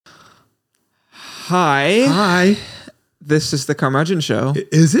Hi. Hi. This is the Carmudgeon Show.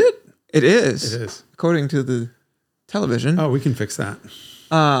 Is it? It is. It is. According to the television. Oh, we can fix that.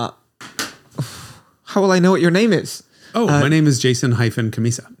 How will I know what your name is? Oh, my name is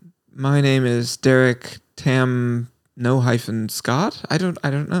Jason-Camisa. My name is Derek Tam No-Scott. I don't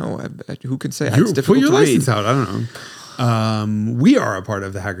know. Who can say? It's difficult Put your to license read. out. I don't know. We are a part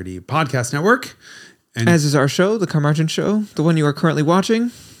of the Haggerty Podcast Network. And As is our show, the Carmudgeon Show, the one you are currently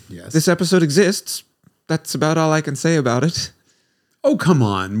watching. yes. This episode exists. That's about all I can say about it. Oh, come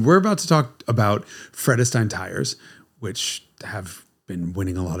on. We're about to talk about Fredestein tires, which have been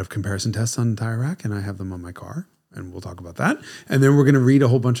winning a lot of comparison tests on Tire Rack, and I have them on my car, and we'll talk about that. And then we're going to read a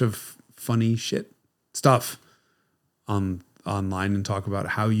whole bunch of funny stuff online and talk about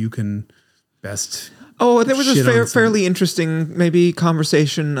how you can best. Oh, there was shit a on fairly interesting maybe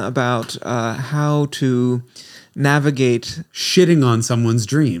conversation about how to navigate shitting on someone's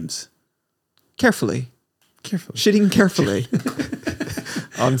dreams. carefully. Carefully. Shitting carefully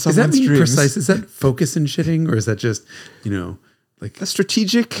on Does that someone's mean dreams. precise? Is that focus in shitting, or is that just, like A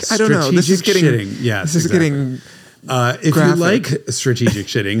strategic? I don't know. This is getting shitting? Yes, This exactly. is getting If graphic. you like strategic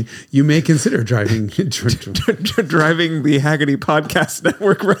shitting, you may consider driving. driving the Haggerty Podcast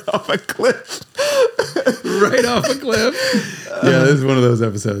Network right off a cliff. right off a cliff. Yeah, this is one of those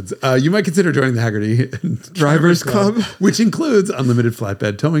episodes. You might consider joining the Haggerty Drivers Club. which includes unlimited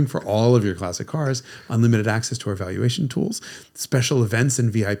flatbed towing for all of your classic cars, unlimited access to our valuation tools, special events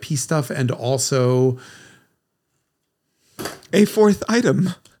and VIP stuff, and also A fourth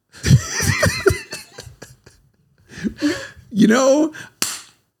item.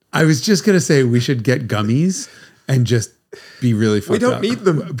 I was just going to say we should get gummies and just be really fucked We don't up. need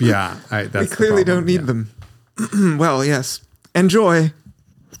them. Yeah, that's We the clearly problem. don't need them. Well, yes. Enjoy.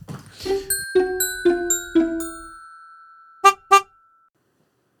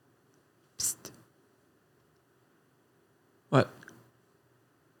 Psst. What?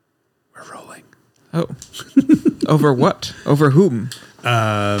 We're rolling. Oh. Over what? Over whom?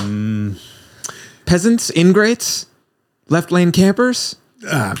 Peasants? Ingrates? Left lane campers?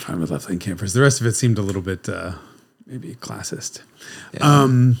 I'm fine with left lane campers. The rest of it seemed a little bit maybe classist.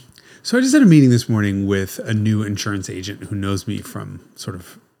 Yeah. So I just had a meeting this morning with a new insurance agent who knows me from sort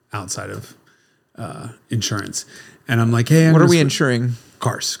of outside of insurance. And I'm like, hey, What are we insuring?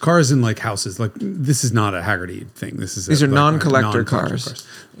 Cars and like houses. Like, this is not a Haggerty thing. These are non-collector cars.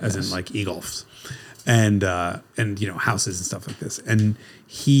 as in like e-golfs and houses and stuff like this. And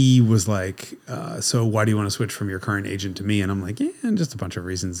he was like, so why do you want to switch from your current agent to me? And I'm like, yeah, and just a bunch of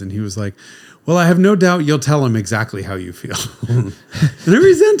reasons. And he was like, well, I have no doubt you'll tell him exactly how you feel. And I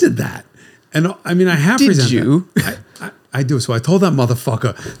resented that. And I mean, I have Did resented you? that. I do. So I told that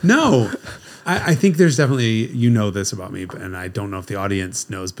motherfucker, no. I think there's definitely, this about me, and I don't know if the audience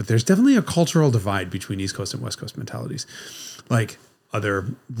knows, but there's definitely a cultural divide between East Coast and West Coast mentalities. Like, other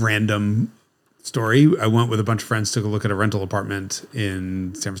random story, I went with a bunch of friends, took a look at a rental apartment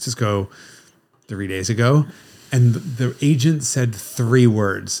in San Francisco 3 days ago, and the agent said 3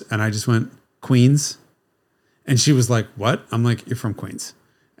 words, and I just went, Queens. And she was like, what? I'm like, you're from Queens.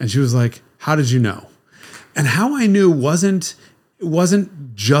 And she was like, how did you know? And how I knew wasn't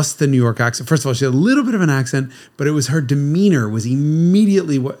just the New York accent. First of all, she had a little bit of an accent, but it was her demeanor was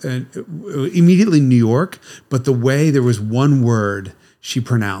immediately New York. But the way there was one word she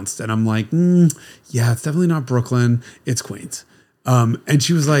pronounced, and I'm like, yeah, it's definitely not Brooklyn. It's Queens. And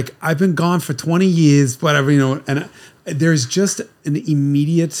she was like, I've been gone for 20 years, whatever, And there's just an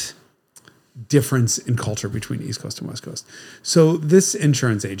immediate difference in culture between East Coast and West Coast. So this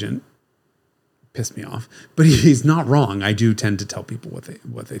insurance agent pissed me off, but he's not wrong. I do tend to tell people what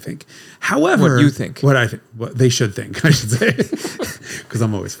they think. However, What you think. What I think. What they should think, I should say, because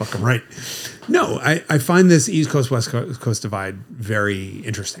I'm always fucking right. No, I find this East Coast, West Coast divide very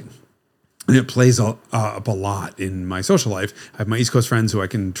interesting. And it plays up a lot in my social life. I have my East Coast friends who I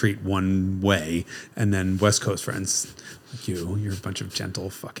can treat one way, and then West Coast friends like you. You're a bunch of gentle,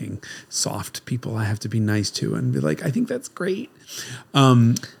 fucking soft people I have to be nice to and be like, I think that's great.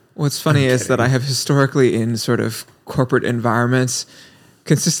 What's funny is that I have historically in sort of corporate environments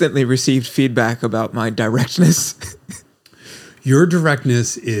consistently received feedback about my directness. Your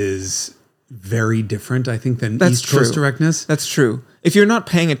directness is very different, I think, than That's East Coast true. directness. That's true. if you're not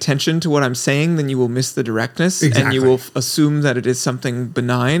paying attention to what I'm saying, then you will miss the directness and you will assume that it is something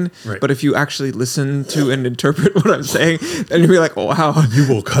benign. Right. But if you actually listen to and interpret what I'm saying, then you'll be like, oh, wow. You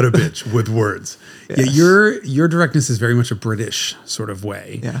will cut a bitch with words. Yeah, your directness is very much a British sort of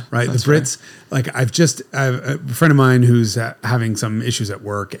way. Yeah, right. The Brits, like I've a friend of mine who's having some issues at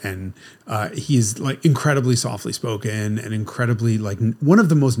work, and he's like incredibly softly spoken and incredibly like one of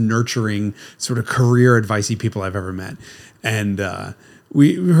the most nurturing sort of career advicey people I've ever met. And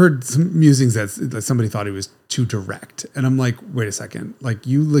we heard some musings that somebody thought he was too direct. And I'm like, wait a second. Like,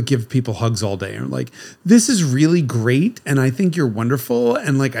 you give people hugs all day. And like, this is really great. And I think you're wonderful.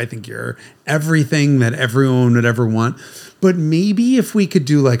 And like, I think you're everything that everyone would ever want. But maybe if we could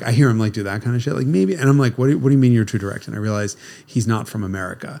do like, I hear him like do that kind of shit. Like maybe, and I'm like, what do you mean you're too direct? And I realize he's not from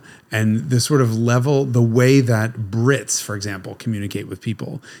America. And the sort of level, the way that Brits, for example, communicate with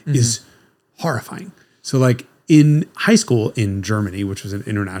people is horrifying. So like, in high school in Germany, which was an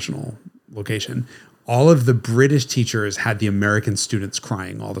international location, all of the British teachers had the American students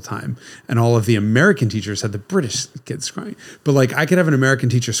crying all the time. And all of the American teachers had the British kids crying. But like, I could have an American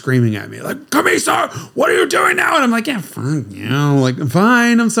teacher screaming at me, like, come here, sir, what are you doing now? And I'm like, yeah, fine, like,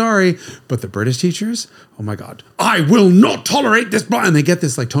 fine, I'm sorry. But the British teachers, oh my God, I will not tolerate this. And they get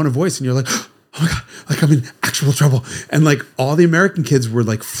this like tone of voice and you're like, oh my God, like I'm in actual trouble. And like all the American kids were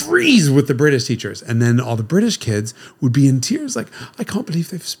like freeze with the British teachers. And then all the British kids would be in tears. Like, I can't believe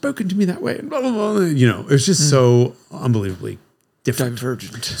they've spoken to me that way. And blah, blah, blah. You know, it was just so unbelievably different.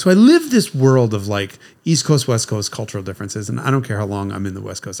 Divergent. So I live this world of like East Coast, West Coast cultural differences. And I don't care how long I'm in the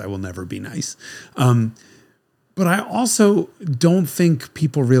West Coast, I will never be nice. But I also don't think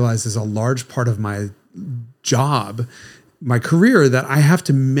people realize there's a large part of my job, my career, that I have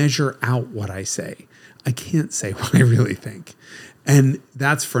to measure out what I say. I can't say what I really think. And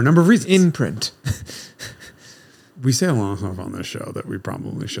that's for a number of reasons. In print. We say a lot of stuff on this show that we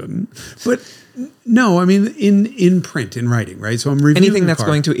probably shouldn't. But no, I mean, in print, in writing, right? So I'm reviewing anything that's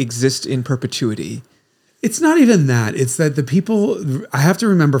going to exist in perpetuity. It's not even that. It's that the people, I have to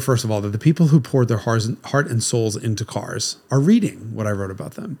remember, first of all, that the people who poured their heart and souls into cars are reading what I wrote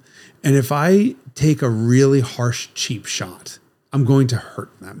about them. And if I take a really harsh, cheap shot, I'm going to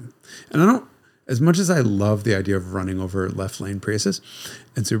hurt them. And I don't, as much as I love the idea of running over left lane Priuses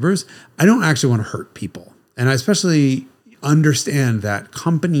and Subarus, I don't actually want to hurt people. And I especially understand that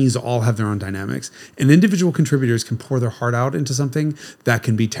companies all have their own dynamics, and individual contributors can pour their heart out into something that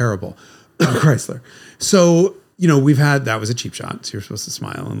can be terrible. Chrysler. So, you know, we've had, that was a cheap shot. So you're supposed to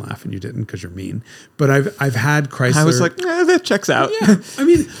smile and laugh and you didn't because you're mean. But I've had Chrysler. I was like, that checks out. Yeah. I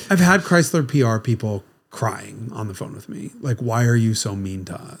mean, I've had Chrysler PR people crying on the phone with me. Like, why are you so mean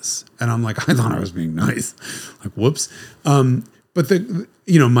to us? And I'm like, I thought I was being nice. Like, whoops. But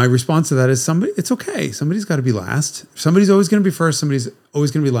my response to that is it's okay. Somebody's got to be last. Somebody's always going to be first. Somebody's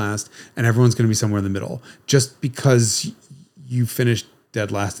always going to be last. And everyone's going to be somewhere in the middle. Just because you finished dead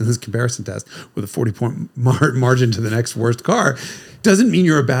last in this comparison test with a 40-point margin to the next worst car doesn't mean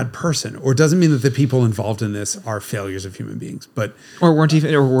you're a bad person, or doesn't mean that the people involved in this are failures of human beings, but or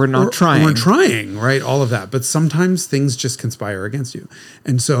we're not trying, right? All of that. But sometimes things just conspire against you.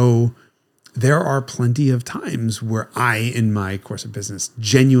 And so there are plenty of times where I, in my course of business,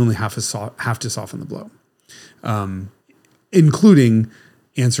 genuinely have to soften the blow, including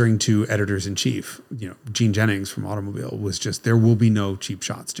answering to editors in chief. You know, Gene Jennings from Automobile was just, there will be no cheap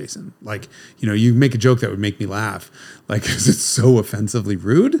shots, Jason. Like, you know, you make a joke that would make me laugh, like, because it's so offensively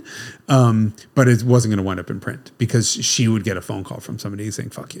rude, but it wasn't going to wind up in print because she would get a phone call from somebody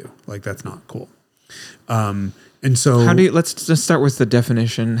saying, fuck you. Like, that's not cool. And so let's just start with the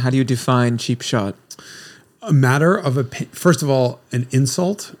definition. How do you define cheap shot? A matter of, first of all, an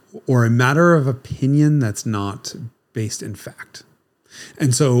insult or a matter of opinion that's not based in fact.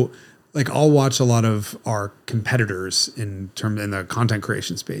 And so, like, I'll watch a lot of our competitors in the content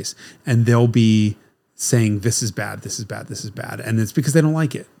creation space, and they'll be saying, this is bad, this is bad, this is bad. And it's because they don't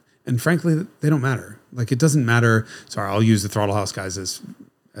like it. And frankly, they don't matter. Like, it doesn't matter. Sorry, I'll use the Throttle House guys as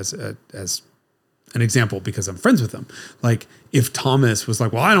an example because I'm friends with them. Like, if Thomas was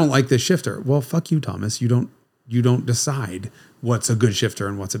like, well, I don't like this shifter. Well, fuck you, Thomas. You don't decide what's a good shifter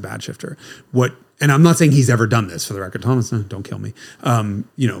and what's a bad shifter. And I'm not saying he's ever done this, for the record. Thomas, no, don't kill me.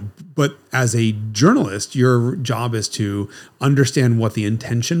 But as a journalist, your job is to understand what the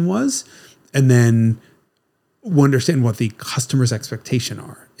intention was, and then understand what the customer's expectation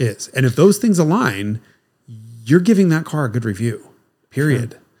is. And if those things align, you're giving that car a good review,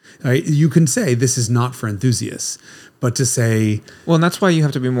 period. Right? You can say this is not for enthusiasts, but to say, Well, and that's why you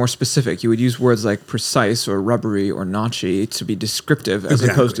have to be more specific. You would use words like precise or rubbery or notchy to be descriptive as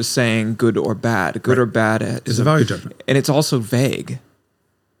opposed to saying good or bad. Good or bad is a value judgment. And it's also vague.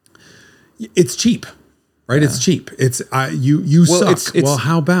 It's cheap, right? Yeah. It's cheap. It's you Well, suck. it's well,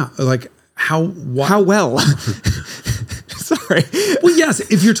 how bad? Like how well? Sorry. Well, yes.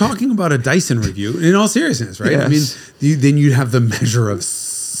 If you're talking about a Dyson review, in all seriousness, right? Yes. I mean, then you'd have the measure of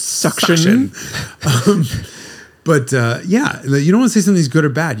suction. But yeah, you don't want to say something's good or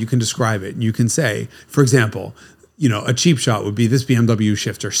bad. You can describe it. And you can say, for example, a cheap shot would be this BMW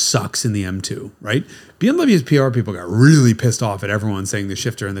shifter sucks in the M2, right? BMW's PR people got really pissed off at everyone saying the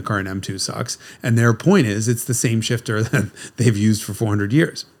shifter in the current M2 sucks. And their point is it's the same shifter that they've used for 400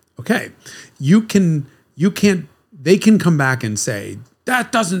 years. Okay. They can come back and say,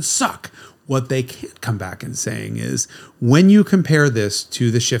 that doesn't suck. What they can't come back and saying is, when you compare this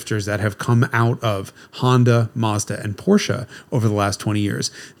to the shifters that have come out of Honda, Mazda, and Porsche over the last 20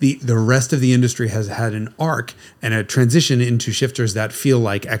 years, the rest of the industry has had an arc and a transition into shifters that feel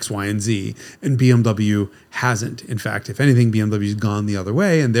like X, Y, and Z, and BMW hasn't. In fact, if anything, BMW's gone the other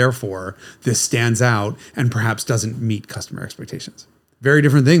way, and therefore this stands out and perhaps doesn't meet customer expectations. Very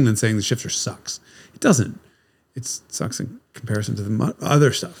different thing than saying the shifter sucks. It doesn't. It sucks in comparison to the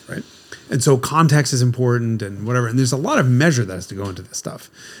other stuff, right? And so context is important and whatever. And there's a lot of measure that has to go into this stuff.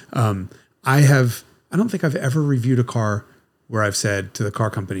 I don't think I've ever reviewed a car where I've said to the car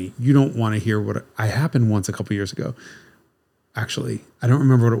company, you don't want to hear what I happened once a couple years ago. Actually, I don't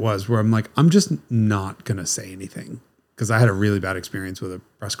remember what it was, where I'm like, I'm just not going to say anything because I had a really bad experience with a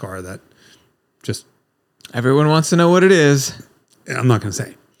press car that just... Everyone wants to know what it is. I'm not going to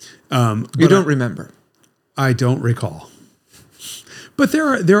say. You don't remember. I don't recall. But there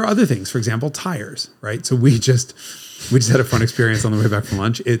are other things. For example, tires, right? So we just had a fun experience on the way back from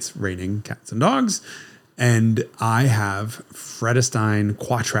lunch. It's raining cats and dogs, and I have Fredestein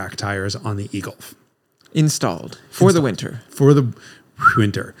Quatrac tires on the e-Golf Installed for the winter. For the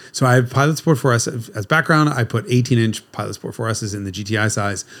winter. So I have Pilot Sport 4S as background. I put 18-inch Pilot Sport 4Ss in the GTI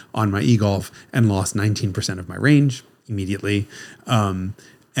size on my e-Golf and lost 19% of my range immediately.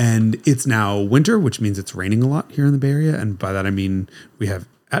 And it's now winter, which means it's raining a lot here in the Bay Area. And by that, I mean, we have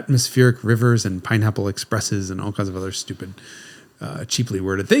atmospheric rivers and pineapple expresses and all kinds of other stupid, cheaply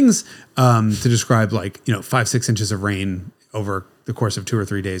worded things to describe 5-6 inches of rain over the course of 2 or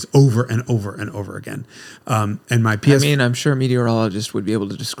 3 days over and over and over again. And my PS... I'm sure a meteorologist would be able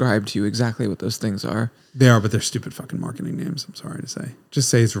to describe to you exactly what those things are. They are, but they're stupid fucking marketing names. I'm sorry to say. Just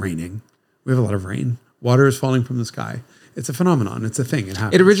say it's raining. We have a lot of rain. Water is falling from the sky. It's a phenomenon. It's a thing. It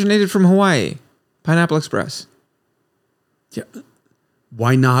happens. It originated from Hawaii. Pineapple Express. Yeah.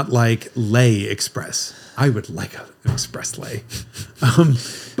 Why not Lay Express? I would like an Express Lay.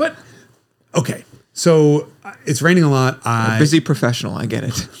 But, okay. So it's raining a lot. A busy professional. I get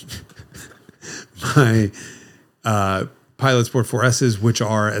it. My Pilot Sport 4Ss, which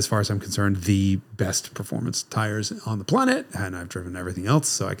are, as far as I'm concerned, the best performance tires on the planet, and I've driven everything else,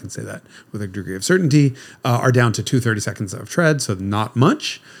 so I can say that with a degree of certainty, are down to 230 seconds of tread, so not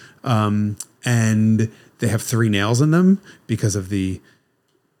much. And they have 3 nails in them because of the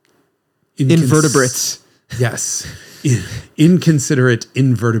invertebrates. Yes. Inconsiderate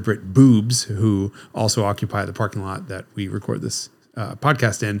invertebrate boobs who also occupy the parking lot that we record this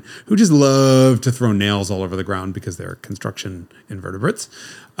podcast in, who just love to throw nails all over the ground because they're construction invertebrates.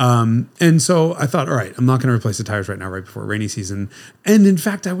 And so I thought, all right, I'm not going to replace the tires right now, right before rainy season. And in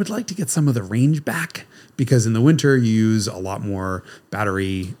fact, I would like to get some of the range back because in the winter you use a lot more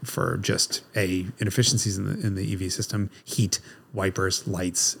battery for just inefficiencies in the EV system, heat, wipers,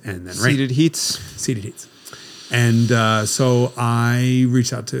 lights, and then rain. Seated heats. And so I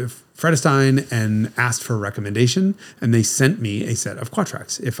reached out to Fredestein and asked for a recommendation, and they sent me a set of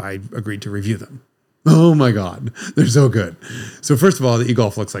Quatracs if I agreed to review them. Oh my God, they're so good. So first of all, the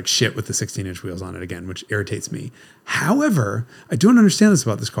e-Golf looks like shit with the 16-inch wheels on it again, which irritates me. However, I don't understand this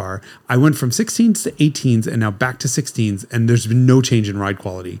about this car. I went from 16s to 18s and now back to 16s, and there's been no change in ride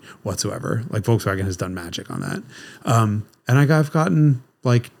quality whatsoever. Volkswagen has done magic on that. And I've gotten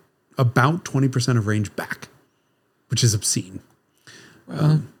about 20% of range back, which is obscene.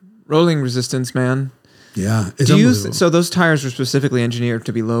 Well, rolling resistance, man. Yeah. So those tires are specifically engineered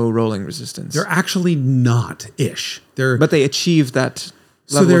to be low rolling resistance. They're actually not-ish. But they achieve that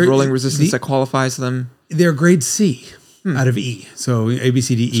level of rolling resistance that qualifies them. They're grade C out of E. So A, B,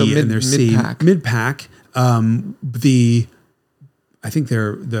 C, D, E, and they're C. Mid-pack. I think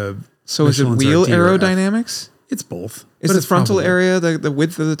they're the... So is it wheel aerodynamics? It's both. Is but the it's frontal probably- area, the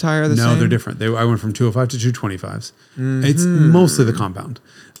width of the tire the same? No, they're different. I went from 205 to 225s. It's mostly the compound.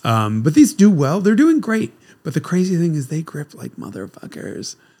 But these do well. They're doing great. But the crazy thing is they grip like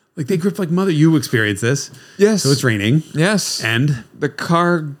motherfuckers. Like they grip like mother. You experience this. Yes. So it's raining. Yes. And The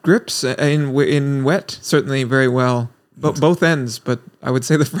car grips in wet certainly very well. Both ends, but I would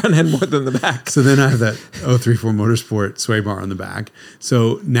say the front end more than the back. so then I have that 034 Motorsport sway bar on the back.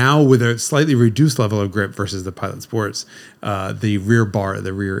 So now with a slightly reduced level of grip versus the Pilot Sports, the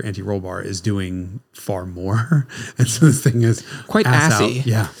rear anti-roll bar is doing far more. And so this thing is Quite ass assy. out.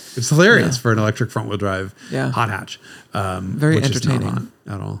 Yeah. It's hilarious for an electric front wheel drive hot hatch. Very which entertaining. Is not hot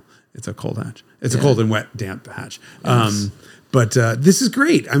at all. It's a cold hatch. It's a cold and wet, damp hatch. Yes. But this is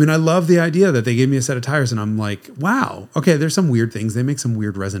great. I mean, I love the idea that they gave me a set of tires and I'm like, wow, okay, there's some weird things. They make some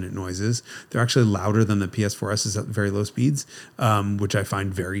weird resonant noises. They're actually louder than the PS4S's at very low speeds, which I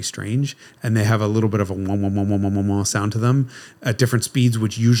find very strange. And they have a little bit of a wah, wah, wah, wah, wah, wah, wah sound to them at different speeds,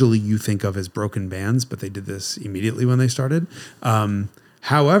 which usually you think of as broken bands, but they did this immediately when they started.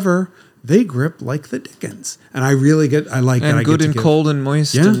 However, they grip like the Dickens. And I really I like that. And good and cold and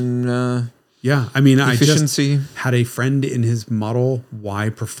moist and... Yeah, I mean, efficiency. I just had a friend in his Model Y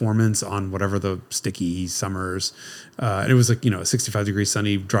Performance on whatever the sticky summers. And it was like, a 65-degree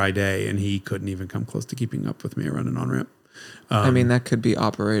sunny, dry day, and he couldn't even come close to keeping up with me around an on-ramp. I mean, that could be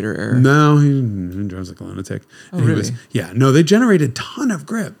operator error. No, he drives like a lunatic. Oh, really? They generate a ton of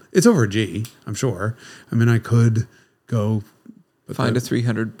grip. It's over a G, I'm sure. I mean, I could go... Find a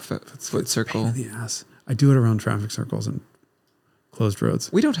 300-foot circle. In the ass. I do it around traffic circles and closed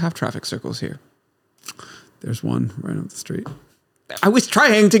roads. We don't have traffic circles here. There's one right up the street. I was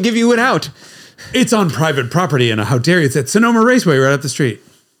trying to give you an out. It's on private property, and how dare you? It's at Sonoma Raceway right up the street.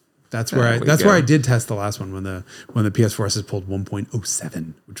 That's where where I did test the last one when the PS4s pulled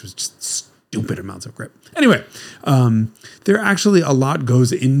 1.07, which was just stupid amounts of grip. Anyway, there actually a lot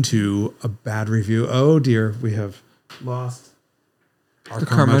goes into a bad review. Oh dear, we have lost our The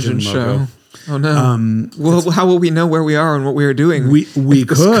Carmudgeon logo. Show. Oh no. Well, how will we know where we are and what we are doing? We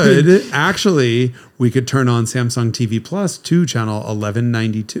could actually turn on Samsung TV Plus to channel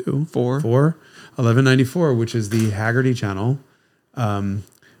 1192 Four. 1194, which is the Haggerty channel.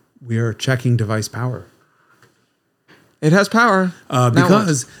 We are checking device power. It has power.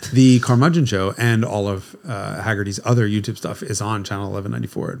 Because the Carmudgeon Show and all of Haggerty's other YouTube stuff is on channel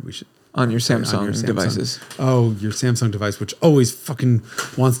 1194. And we should on your Samsung devices. Oh, your Samsung device, which always fucking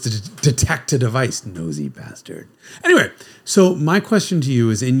wants to detect a device. Nosy bastard. Anyway, so my question to you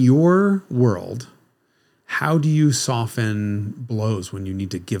is, in your world, how do you soften blows when you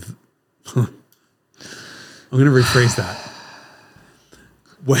need to give... I'm going to rephrase that.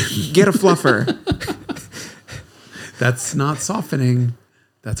 Get a fluffer. That's not softening.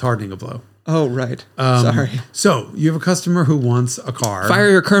 That's hardening a blow. Oh, right. Sorry. So you have a customer who wants a car. Fire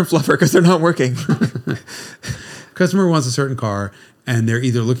your current fluffer because they're not working. Customer wants a certain car, and they're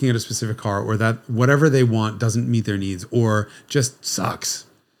either looking at a specific car or that whatever they want doesn't meet their needs or just sucks.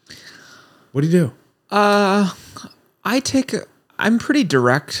 What do you do? I'm pretty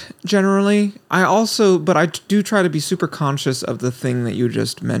direct generally. But I do try to be super conscious of the thing that you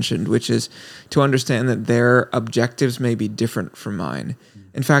just mentioned, which is to understand that their objectives may be different from mine.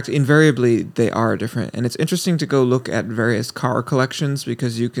 In fact, invariably, they are different. And it's interesting to go look at various car collections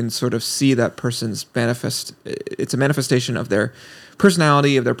because you can sort of see that person's it's a manifestation of their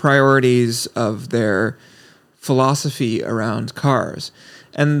personality, of their priorities, of their philosophy around cars.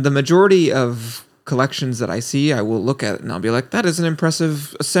 And the majority of collections that I see, I will look at it and I'll be like, that is an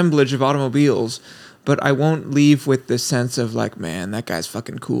impressive assemblage of automobiles. But I won't leave with this sense of like, man, that guy's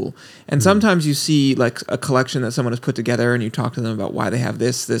fucking cool. And sometimes you see like a collection that someone has put together and you talk to them about why they have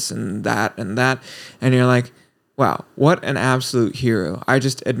this, and that. And you're like, wow, what an absolute hero. I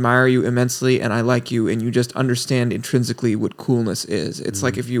just admire you immensely and I like you and you just understand intrinsically what coolness is. It's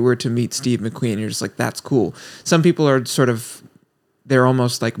like if you were to meet Steve McQueen, you're just like, that's cool. Some people are they're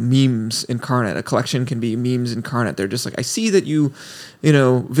almost like memes incarnate. A collection can be memes incarnate. They're just like, I see that you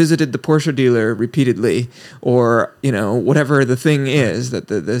visited the Porsche dealer repeatedly, or, whatever the thing is that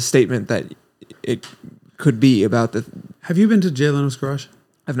the statement that it could be about the... Have you been to Jay Leno's garage?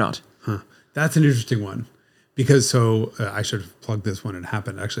 I've not. Huh. That's an interesting one. Because I should have plugged this when it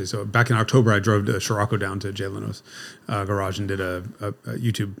happened, actually. So back in October, I drove to Scirocco down to Jay Leno's garage and did a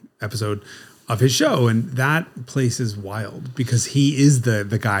YouTube episode of his show, and that place is wild because he is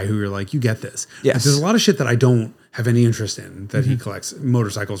the guy who you're like, you get this. Yes. Like, there's a lot of shit that I don't have any interest in that he collects.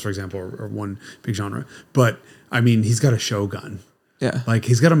 Motorcycles, for example, are one big genre. But I mean, he's got a Shogun. Yeah. Like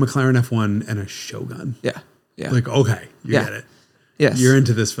he's got a McLaren F1 and a Shogun. Yeah. Yeah. Like, okay, you get it. Yes. You're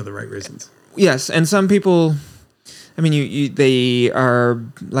into this for the right reasons. Yes. And some people I mean, they are,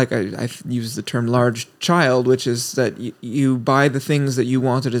 like I've used the term large child, which is that you buy the things that you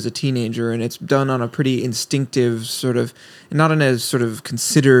wanted as a teenager, and it's done on a pretty instinctive sort of, not in a sort of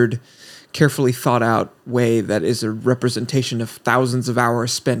considered, carefully thought out way that is a representation of thousands of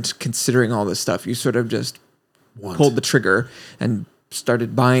hours spent considering all this stuff. You sort of just pulled the trigger and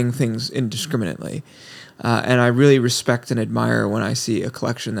started buying things indiscriminately. And I really respect and admire when I see a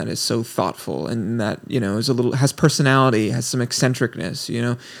collection that is so thoughtful and that, you know, has personality, has some eccentricness. You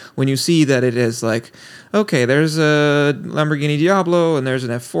know, when you see that it is like, okay, there's a Lamborghini Diablo and there's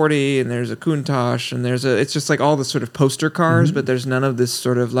an F40 and there's a Countach and it's just like all the sort of poster cars, but there's none of this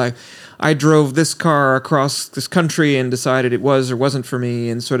sort of like, I drove this car across this country and decided it was or wasn't for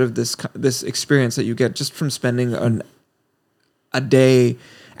me, and sort of this experience that you get just from spending a day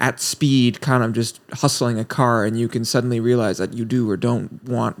at speed, kind of just hustling a car, and you can suddenly realize that you do or don't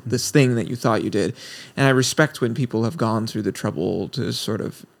want this thing that you thought you did. And I respect when people have gone through the trouble to sort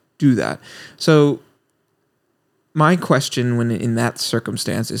of do that. So my question when in that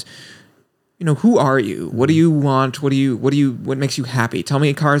circumstance is, you know, who are you? What do you want? What makes you happy? Tell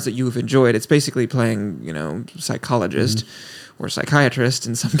me cars that you've enjoyed. It's basically playing, you know, psychologist or psychiatrist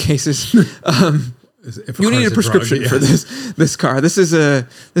in some cases. You need a prescription for this car. This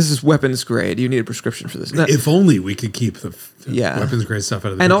is weapons grade. You need a prescription for this. If only we could keep the weapons grade stuff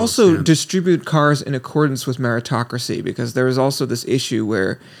out of the and also distribute cars in accordance with meritocracy, because there is also this issue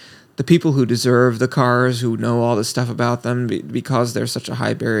where the people who deserve the cars, who know all this stuff about them, because there's such a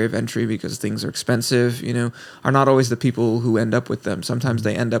high barrier of entry, because things are expensive, you know, are not always the people who end up with them. Sometimes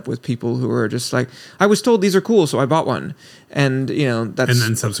they end up with people who are just like, I was told these are cool, so I bought one, and you know and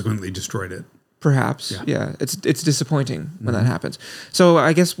then subsequently destroyed it. Perhaps, yeah. It's disappointing when that happens. So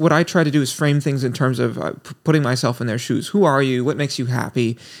I guess what I try to do is frame things in terms of putting myself in their shoes. Who are you? What makes you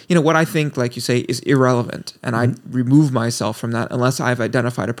happy? You know, what I think, like you say, is irrelevant, and I remove myself from that unless I've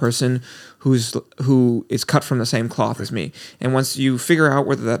identified a person who is cut from the same cloth as me. And once you figure out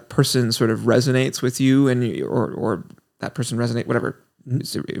whether that person sort of resonates with you, and or that person resonate, whatever.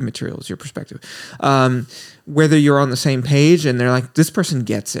 It's immaterial, it's your perspective. Whether you're on the same page and they're like, this person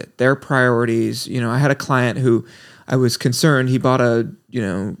gets it, their priorities. You know, I had a client who I was concerned. He bought a, you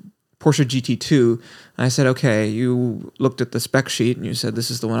know, Porsche GT2. And I said, okay, you looked at the spec sheet and you said, this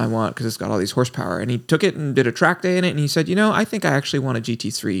is the one I want because it's got all these horsepower. And he took it and did a track day in it. And he said, you know, I think I actually want a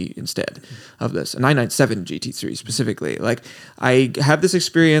GT3 instead of this, a 997 GT3 specifically. Like, I have this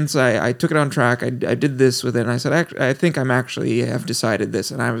experience. I took it on track. I did this with it. And I said, I think I'm actually have decided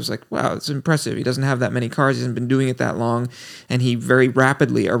this. And I was like, wow, it's impressive. He doesn't have that many cars. He hasn't been doing it that long. And he very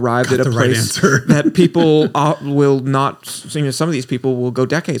rapidly arrived at a place that people will not, you know, some of these people will go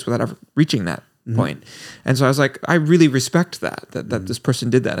decades without ever reaching that point. And so I was like, I really respect that this person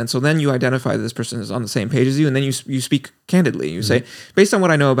did that. And so then you identify that this person is on the same page as you, and then you speak candidly. You say, based on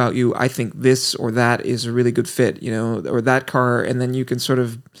what I know about you, I think this or that is a really good fit, you know, or that car. And then you can sort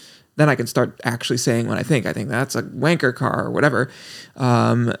of, then I can start actually saying what I think. I think that's a wanker car or whatever.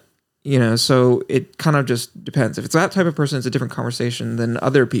 You know, so it kind of just depends. If it's that type of person, it's a different conversation than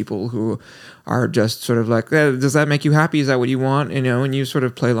other people who are just sort of like, does that make you happy? Is that what you want? You know, and you sort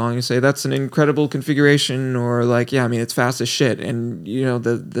of play along and say, that's an incredible configuration, or like, yeah, I mean, it's fast as shit. And, you know,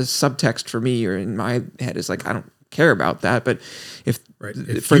 the subtext for me or in my head is like, I don't care about that. But if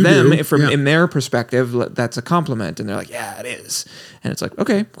for them, in their perspective, that's a compliment. And they're like, yeah, it is. And it's like,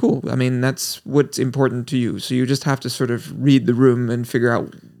 okay, cool. I mean, that's what's important to you. So you just have to sort of read the room and figure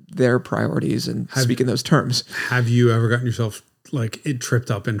out their priorities and speak in those terms. Have you ever gotten yourself like it tripped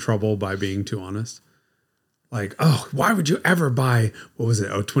up in trouble by being too honest? Like, oh, why would you ever buy, what was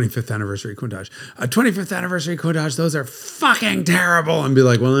it? Oh, 25th anniversary Countach. A 25th anniversary Countach, those are fucking terrible. And be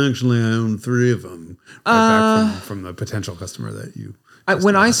like, well, actually, I own 3 of them. Right back from the potential customer that you...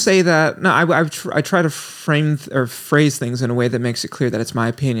 When I say that, no, I try to frame or phrase things in a way that makes it clear that it's my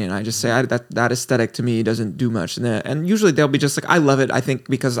opinion. I just say that aesthetic to me doesn't do much, and usually they'll be just like, I love it. I think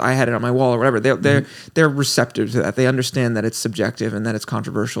because I had it on my wall or whatever. They're receptive to that. They understand that it's subjective and that it's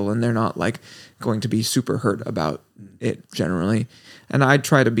controversial, and they're not like going to be super hurt about it generally. And I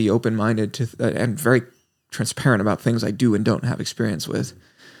try to be open minded to and very transparent about things I do and don't have experience with.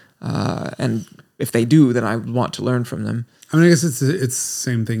 And if they do, then I want to learn from them. I mean, I guess it's the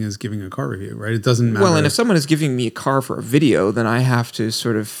same thing as giving a car review, right? It doesn't matter. Well, and if someone is giving me a car for a video, then I have to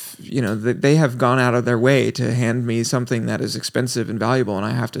sort of, you know, they have gone out of their way to hand me something that is expensive and valuable, and I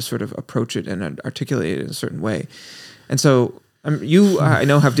have to sort of approach it and articulate it in a certain way. And so you, I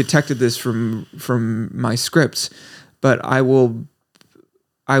know, have detected this from my scripts, but I will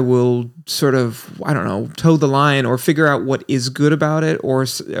sort of, I don't know, toe the line or figure out what is good about it,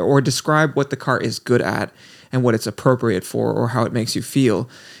 or describe what the car is good at. and what it's appropriate for or how it makes you feel.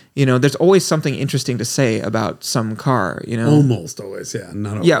 You know, there's always something interesting to say about some car, you know. Almost always, yeah.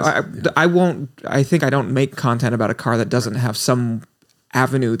 Not always. Yeah, I won't. I think I don't make content about a car that doesn't have some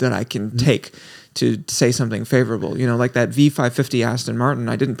avenue that I can take to say something favorable. You know, like that V550 Aston Martin.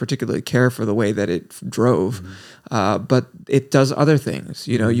 I didn't particularly care for the way that it drove, but it does other things.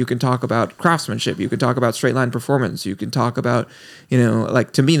 You know, you can talk about craftsmanship. You can talk about straight line performance. You can talk about, you know,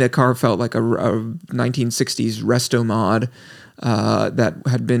 like to me, that car felt like a 1960s resto mod. That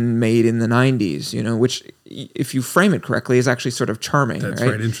had been made in the 90s, you know, which if you frame it correctly is actually sort of charming. That's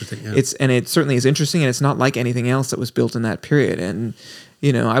right, interesting. Yeah. It certainly is interesting, and it's not like anything else that was built in that period. And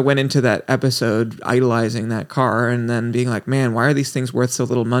you know, I went into that episode idolizing that car, and then being like, man, why are these things worth so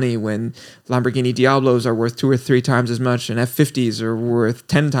little money when Lamborghini Diablos are worth 2 or 3 times as much, and F50s are worth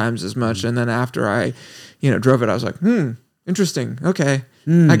 10 times as much? And then after I, you know, drove it, I was like, interesting. Okay.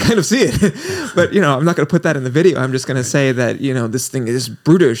 I kind of see it, but you know, I'm not going to put that in the video. I'm just going to say that, you know, this thing is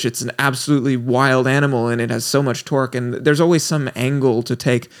brutish. It's an absolutely wild animal, and it has so much torque. And there's always some angle to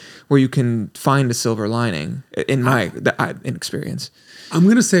take where you can find a silver lining in my experience. I'm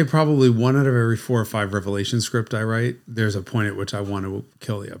going to say probably 1 out of every 4 or 5 Revelation script I write, there's a point at which I want to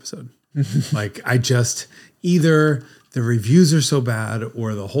kill the episode. Like I just either the reviews are so bad,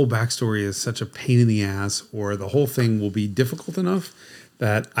 or the whole backstory is such a pain in the ass, or the whole thing will be difficult enough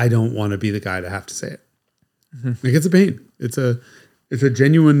that I don't want to be the guy to have to say it. Like it's a pain. It's a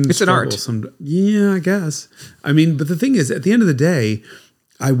genuine. It's struggle. an art. Yeah, I guess. I mean, but the thing is, at the end of the day,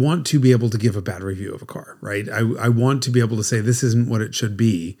 I want to be able to give a bad review of a car, right? I want to be able to say this isn't what it should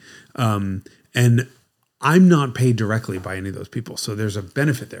be, and I'm not paid directly by any of those people. So there's a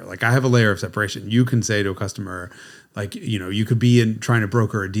benefit there. Like I have a layer of separation. You can say to a customer, like, you know, you could be in trying to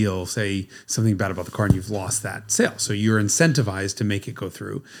broker a deal, say something bad about the car, and you've lost that sale. So you're incentivized to make it go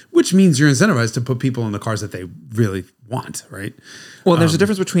through, which means you're incentivized to put people in the cars that they really want, right? Well, there's a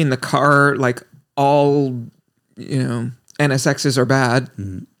difference between the car, like all, you know, NSXs are bad,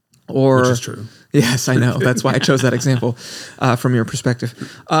 or Which is true. Yes, I know. That's why I chose that example from your perspective.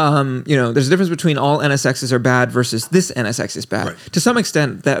 You know, there's a difference between all NSXs are bad versus this NSX is bad. Right. To some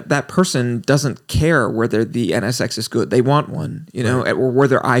extent, that person doesn't care whether the NSX is good. They want one, you know, or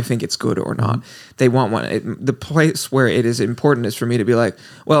whether I think it's good or not. They want one. The place where it is important is for me to be like,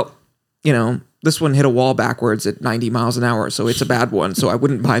 well, you know, this one hit a wall backwards at 90 miles an hour, so it's a bad one, so I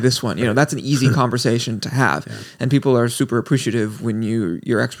wouldn't buy this one. You know, that's an easy conversation to have. Yeah. And people are super appreciative when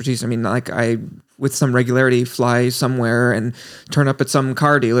your expertise. I mean, like I, with some regularity, fly somewhere and turn up at some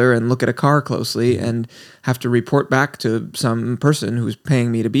car dealer and look at a car closely and have to report back to some person who's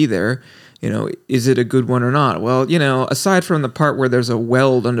paying me to be there. You know, is it a good one or not? Well, you know, aside from the part where there's a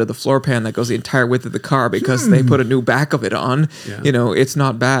weld under the floor pan that goes the entire width of the car because they put a new back of it on, you know, it's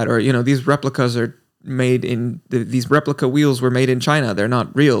not bad. Or, you know, these replicas are made in, these replica wheels were made in China. They're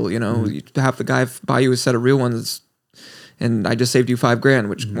not real, you know. You have the guy buy you a set of real ones and I just saved you $5,000,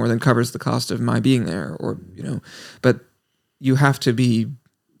 which more than covers the cost of my being there. Or, you know, but you have to be,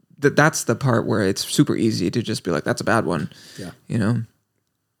 that's the part where it's super easy to just be like, that's a bad one, you know.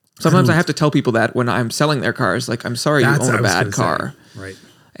 Sometimes I have to tell people that when I'm selling their cars, like, I'm sorry you own a bad car. Right.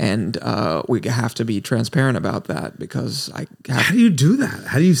 And we have to be transparent about that because How do you do that?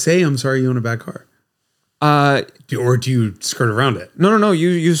 How do you say, I'm sorry you own a bad car? Or do you skirt around it? No.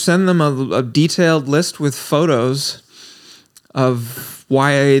 You send them a detailed list with photos of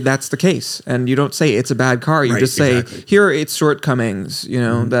why that's the case. And you don't say it's a bad car. You just say, here are its shortcomings, you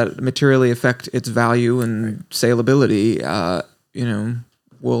know, that materially affect its value and saleability, you know.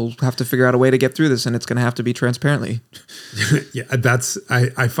 We'll have to figure out a way to get through this, and it's going to have to be transparently. Yeah,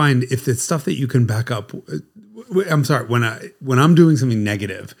 I find if it's stuff that you can back up. I'm sorry, when I'm doing something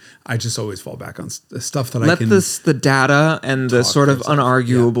negative, I just always fall back on stuff that I can. Let the data and the sort of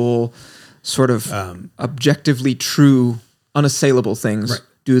unarguable, sort of objectively true, unassailable things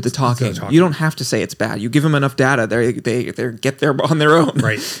do the talking. You don't have to say it's bad. You give them enough data, they get there on their own.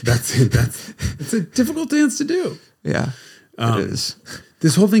 Right. It's a difficult dance to do. Yeah, it is.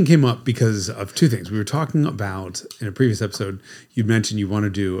 This whole thing came up because of 2 things. We were talking about, in a previous episode, you'd mentioned you want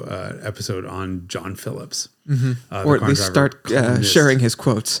to do an episode on John Phillips. Or at least start sharing his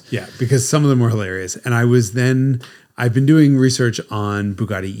quotes. Yeah, because some of them were hilarious. And I've been doing research on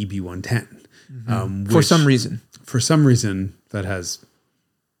Bugatti EB110. For some reason. For some reason that has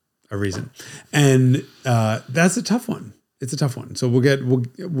a reason. And that's a tough one. It's a tough one. So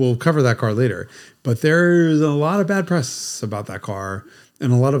we'll cover that car later. But there's a lot of bad press about that car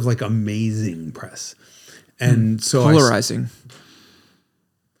and a lot of like amazing press. And so polarizing.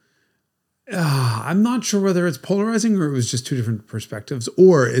 I'm not sure whether it's polarizing or it was just 2 different perspectives,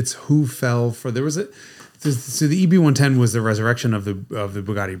 or it's who fell for. There was So the EB110 was the resurrection of the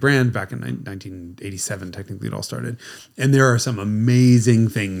Bugatti brand back in 1987. Technically, it all started, and there are some amazing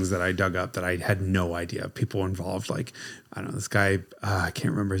things that I dug up that I had no idea. People involved, like I don't know, this guy, I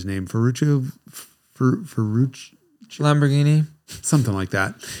can't remember his name, Ferruccio, Lamborghini, something like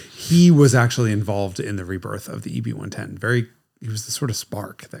that. He was actually involved in the rebirth of the EB110. He was the sort of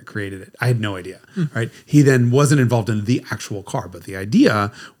spark that created it. I had no idea, right? He then wasn't involved in the actual car, but the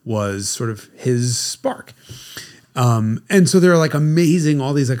idea was sort of his spark. And so there are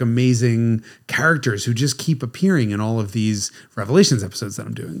all these amazing characters who just keep appearing in all of these Revelations episodes that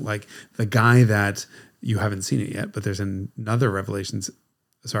I'm doing. Like the guy that you haven't seen it yet, but there's another Revelations.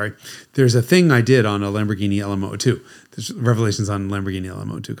 Sorry, there's a thing I did on a Lamborghini LM02. There's Revelations on Lamborghini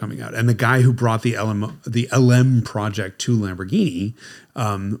LM02 coming out, and the guy who brought the LM project to Lamborghini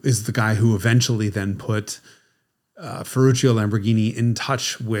is the guy who eventually then put Ferruccio Lamborghini in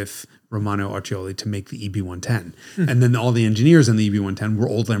touch with Romano Artioli to make the EB110. And then all the engineers in the EB110 were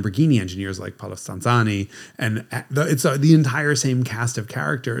old Lamborghini engineers like Paolo Stanzani, and it's the entire same cast of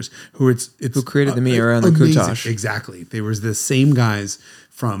characters who created the Miura and the Countach. Exactly, they were the same guys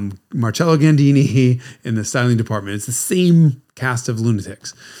from Marcello Gandini in the styling department. It's the same cast of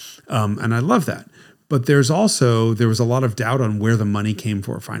lunatics. And I love that. But there was a lot of doubt on where the money came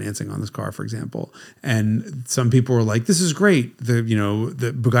for financing on this car, for example. And some people were like, this is great. The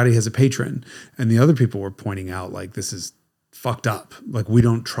Bugatti has a patron. And the other people were pointing out like, this is fucked up. Like, we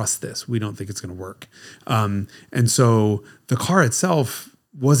don't trust this. We don't think it's going to work. And so the car itself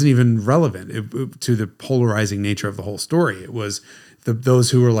wasn't even relevant to the polarizing nature of the whole story. It was those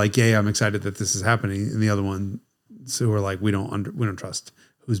who were like, "Yeah, I'm excited that this is happening," and the other ones who were like, "We don't trust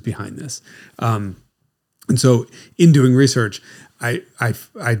who's behind this." And so, in doing research, I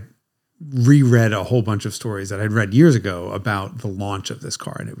reread a whole bunch of stories that I'd read years ago about the launch of this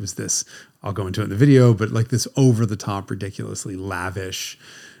car, and it was this. I'll go into it in the video, but like this over-the-top, ridiculously lavish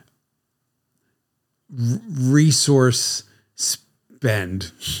resource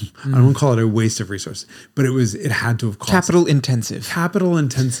spend. I don't want to call it a waste of resources, but it had to have cost capital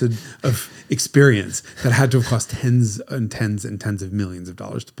intensive of experience that had to have cost tens and tens and tens of millions of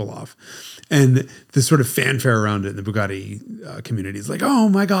dollars to pull off. And the sort of fanfare around it in the Bugatti community is like, oh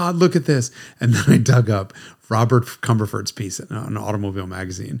my God, look at this. And then I dug up Robert Cumberford's piece in an Automobile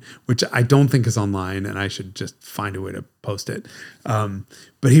magazine, which I don't think is online, and I should just find a way to post it.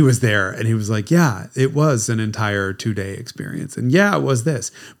 But he was there, and he was like, yeah, it was an entire 2-day experience. And yeah, it was this.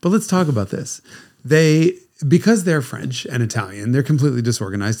 But let's talk about this. Because they're French and Italian, they're completely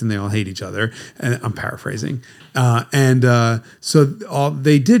disorganized and they all hate each other. And I'm paraphrasing. So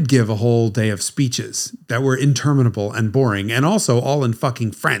they did give a whole day of speeches that were interminable and boring, and also all in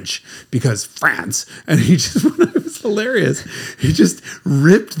fucking French because France. And it was hilarious. He just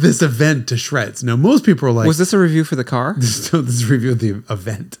ripped this event to shreds. Now, most people are like, was this a review for the car? This is a review of the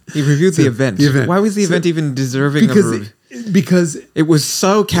event. He reviewed the event. Why was the event even deserving of a review? Because it was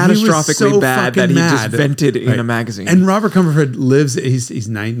so catastrophically bad that he just vented in a magazine. And Robert Cumberford lives, he's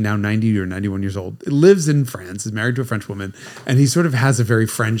now 90 or 91 years old, lives in France, is married to a French woman, and he sort of has a very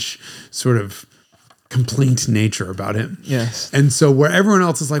French sort of complaint nature about him. Yes. And so where everyone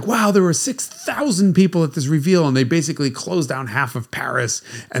else is like, wow, there were 6,000 people at this reveal, and they basically closed down half of Paris,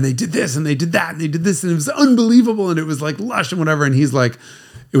 and they did this, and they did that, and they did this, and it was unbelievable, and it was like lush and whatever. And he's like,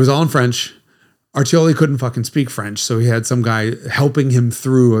 it was all in French. Artioli couldn't fucking speak French, so he had some guy helping him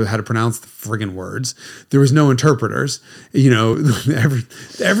through how to pronounce the friggin' words. There was no interpreters.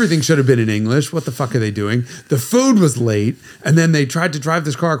 Everything should have been in English. What the fuck are they doing? The food was late, and then they tried to drive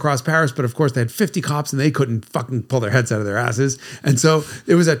this car across Paris, but of course they had 50 cops, and they couldn't fucking pull their heads out of their asses. And so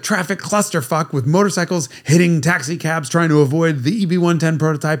it was a traffic clusterfuck with motorcycles hitting taxi cabs trying to avoid the EB110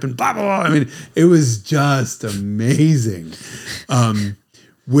 prototype and blah, blah, blah. I mean, it was just amazing.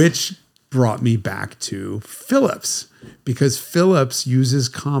 Which brought me back to Phillips, because Phillips uses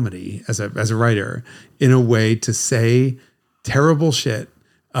comedy as a writer in a way to say terrible shit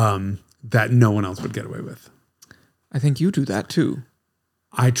that no one else would get away with. I think you do that too.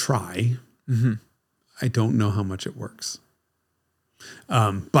 I try. Mm-hmm. I don't know how much it works.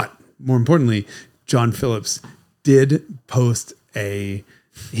 But more importantly, John Phillips did post he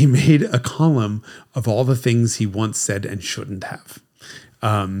made a column of all the things he once said and shouldn't have.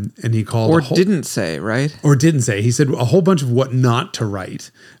 And he called didn't say, right? Or didn't say. He said a whole bunch of what not to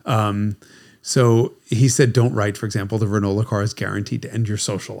write. So he said, don't write, for example, the Renault car is guaranteed to end your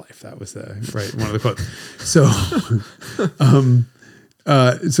social life. That was one of the quotes.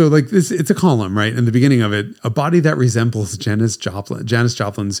 So like this, it's a column, right? In the beginning of it, a body that resembles Janis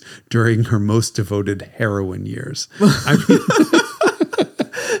Joplin's during her most devoted heroin years. I mean,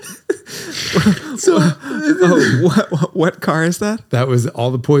 So what car is that? that was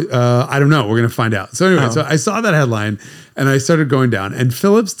all the I don't know. We're going to find out. So anyway, so I saw that headline and I started going down, and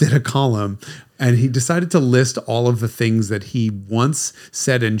Phillips did a column and he decided to list all of the things that he once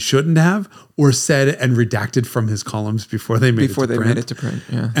said and shouldn't have, or said and redacted from his columns before they made it to print.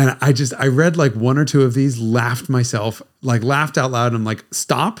 Yeah. And I read like one or two of these, laughed out loud. And I'm like,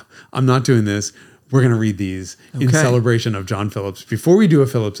 stop. I'm not doing this. We're going to read these in celebration of John Phillips before we do a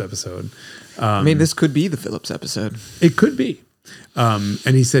Phillips episode. I mean, this could be the Phillips episode. It could be.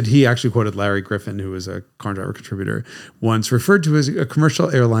 And he said he actually quoted Larry Griffin, who was a Car and Driver contributor, once referred to as a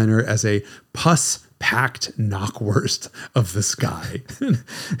commercial airliner as a pus-packed knockwurst of the sky.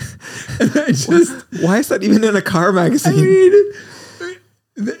 And I just, why is that even in a car magazine? I mean,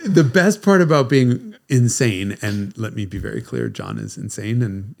 the best part about being insane, and let me be very clear, John is insane,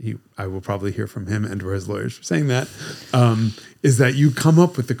 and I will probably hear from him and or his lawyers for saying that, is that you come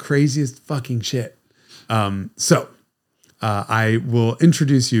up with the craziest fucking shit. I will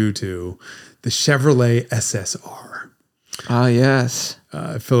introduce you to the Chevrolet SSR. Ah, yes.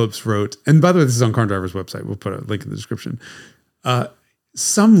 Phillips wrote, and by the way, this is on Car and Driver's website. We'll put a link in the description.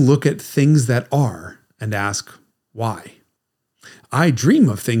 Some look at things that are and ask, why? I dream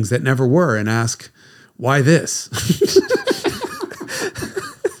of things that never were and ask, why this?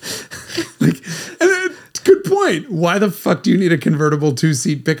 Good point. Why the fuck do you need a convertible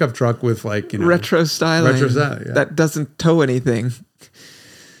 2-seat pickup truck with retro styling? Yeah. That doesn't tow anything.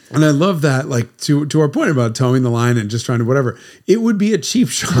 And I love that, like to our point about towing the line and just trying to whatever. It would be a cheap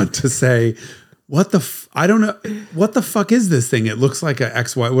shot to say, I don't know, what the fuck is this thing? It looks like a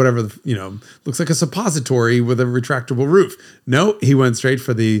XY, whatever, looks like a suppository with a retractable roof. No, he went straight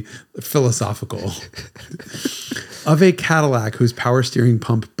for the philosophical. Of a Cadillac whose power steering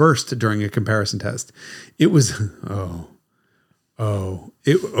pump burst during a comparison test. It was,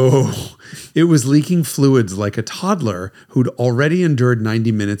 it was leaking fluids like a toddler who'd already endured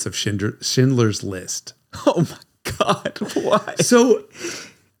 90 minutes of Schindler's List. Oh my God, why? So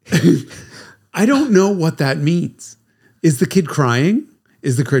I don't know what that means. Is the kid crying?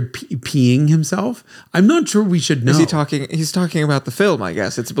 Is the kid peeing himself? I'm not sure we should know. Is he talking? He's talking about the film, I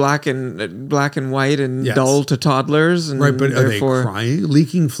guess. It's black and white and dull to toddlers, and right. But are they crying,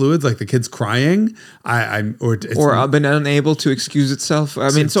 leaking fluids like the kid's crying? Or been unable to excuse itself.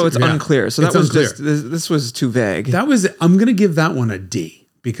 I mean, so it's unclear. So that was unclear. This was too vague. I'm going to give that one a D.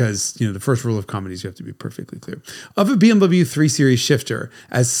 Because, the first rule of comedy is you have to be perfectly clear. Of a BMW 3 Series shifter,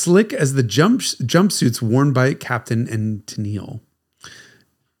 as slick as the jumpsuits worn by Captain and Tennille.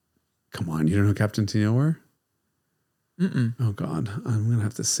 Come on, you don't know who Captain Tennille were? Mm-mm. Oh, God. I'm going to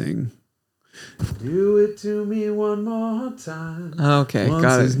have to sing. Do it to me one more time. Okay, got it.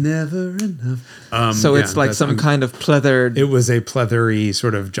 Once is never enough. So it's like some kind of pleathered... It was a pleathery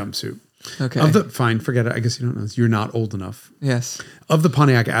sort of jumpsuit. Okay. Fine, forget it. I guess you don't know. You're not old enough. Yes. Of the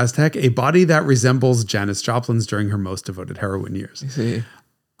Pontiac Aztek, a body that resembles Janis Joplin's during her most devoted heroin years. I see.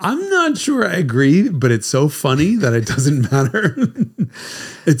 I'm not sure I agree, but it's so funny that it doesn't matter.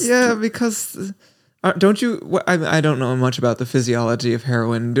 Because don't you? I don't know much about the physiology of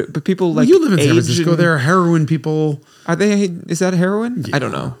heroin, but people like you live in San Francisco. There are heroin people. Are they? Is that heroin? Yeah. I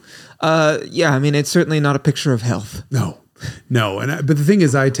don't know. I mean, it's certainly not a picture of health. No. But the thing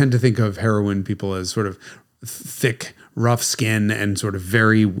is, I tend to think of heroin people as sort of thick, rough skin and sort of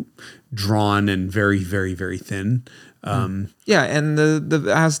very drawn and very, very, very thin. And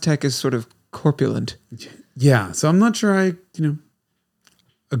the Aztec is sort of corpulent. Yeah, so I'm not sure I,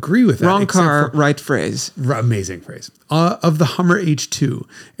 agree with that. Wrong car, right phrase. Amazing phrase. Of the Hummer H2,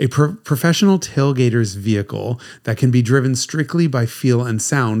 a professional tailgater's vehicle that can be driven strictly by feel and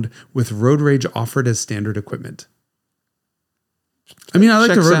sound with road rage offered as standard equipment. I mean, I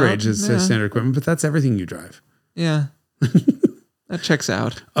like the road rage as standard equipment, but that's everything you drive. Yeah. That checks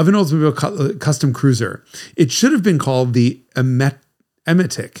out. Of an Oldsmobile custom cruiser. It should have been called the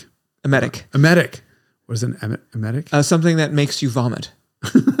Emetic. Emetic. What is an emetic? Something that makes you vomit.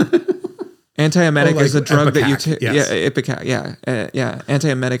 Antiemetic is a drug that you take. Yes. Yeah, Ipecac. Yeah.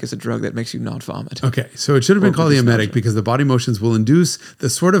 Antiemetic is a drug that makes you not vomit. Okay, so it should have been called the emetic because the body motions will induce the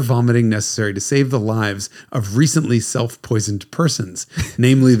sort of vomiting necessary to save the lives of recently self-poisoned persons,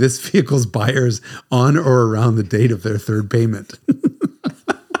 namely this vehicle's buyers on or around the date of their third payment.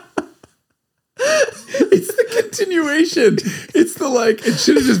 It's the continuation. It's it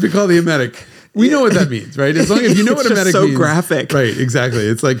should have just been called the emetic. We know what that means, right? As long as you know what emetic means. So graphic. Right, exactly.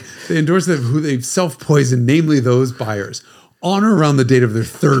 It's like they endorse who they've self-poisoned, namely those buyers, on or around the date of their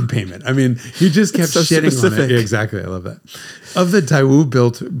third payment. I mean, he just kept shitting specific on it. Yeah, exactly. I love that. Of the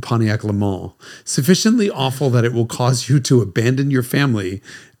Daewoo-built Pontiac Le Mans, sufficiently awful that it will cause you to abandon your family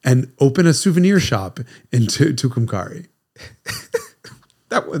and open a souvenir shop in Tucumcari.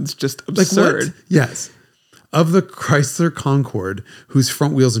 That one's just Like absurd. what? Yes. Of the Chrysler Concorde, whose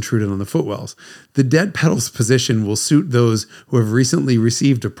front wheels intruded on the footwells. The dead pedal's position will suit those who have recently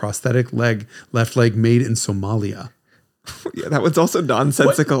received a prosthetic left leg made in Somalia. Yeah, that one's also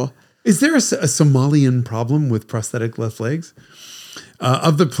nonsensical. Is there a Somalian problem with prosthetic left legs?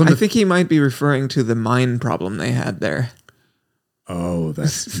 Of the I Plymouth... think he might be referring to the mine problem they had there. Oh,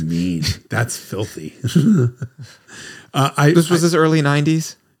 that's mean. That's filthy. This was his early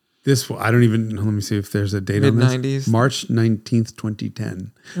 90s? I don't even, let me see if there's a date on this. Mid-90s? March 19th,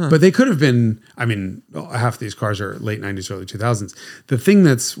 2010. But they could have been, I mean, half these cars are late 90s, early 2000s. The thing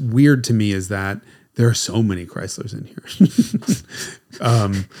that's weird to me is that there are so many Chryslers in here.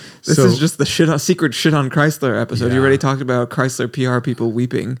 This is just the secret shit on Chrysler episode. Yeah. You already talked about Chrysler PR people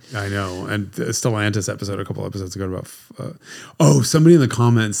weeping. I know. And the Stellantis episode, a couple episodes ago about, somebody in the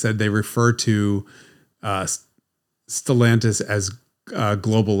comments said they refer to Stellantis as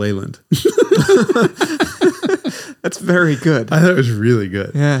Global Leyland. That's very good. I thought it was really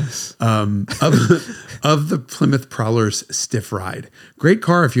good. Yes. Of the Plymouth Prowler's stiff ride. Great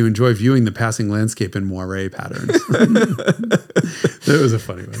car if you enjoy viewing the passing landscape in moire patterns. That was a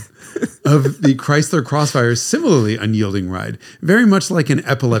funny one. Of the Chrysler Crossfire's similarly unyielding ride. Very much like an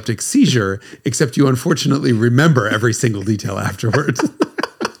epileptic seizure, except you unfortunately remember every single detail afterwards.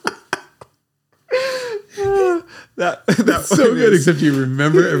 That's so good, except you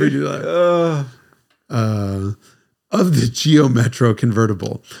remember every detail. Of the Geo Metro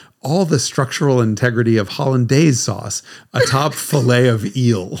convertible, all the structural integrity of hollandaise sauce atop fillet of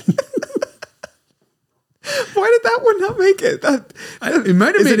eel. Why did that one not make it? It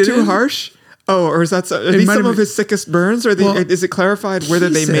might have is made it it too in. harsh? Oh, or is that are these some of his sickest burns? Or is it clarified whether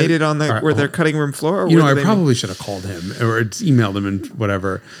they made it on their cutting room floor? Or I probably should have called him or emailed him and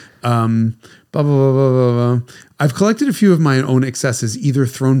whatever. Blah, blah, blah, blah, blah, blah. I've collected a few of my own excesses, either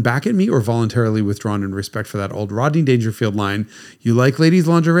thrown back at me or voluntarily withdrawn in respect for that old Rodney Dangerfield line. You like ladies'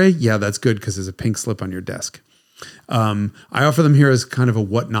 lingerie? Yeah, that's good because there's a pink slip on your desk. I offer them here as kind of a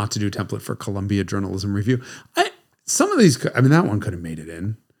what not to do template for Columbia Journalism Review. Some of these, that one could have made it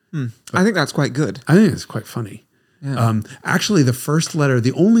in. I think that's quite good. I think it's quite funny. Yeah. Actually,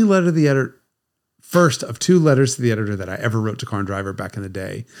 the only letter to the editor, first of two letters to the editor that I ever wrote to Car and Driver back in the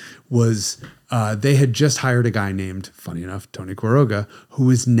day was they had just hired a guy named, funny enough, Tony Quiroga, who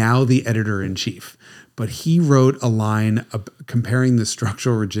is now the editor-in-chief. But he wrote a line comparing the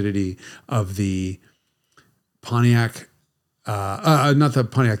structural rigidity of the Pontiac, not the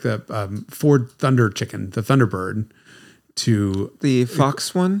Pontiac, the Ford Thunder Chicken, the Thunderbird, to the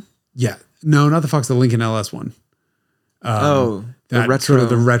Fox one. Yeah, no, not the Fox, the Lincoln LS one. The retro, sort of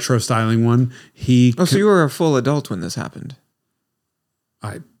the retro styling one. So you were a full adult when this happened.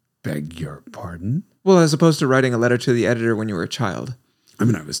 I beg your pardon. Well, as opposed to writing a letter to the editor when you were a child. I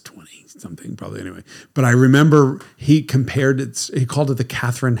mean, I was 20 something probably anyway. But I remember he called it the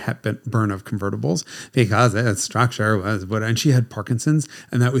Catherine Hepburn of convertibles because its structure was what, and she had Parkinson's,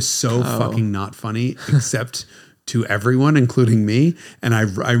 and that was so fucking not funny, except to everyone, including me. And I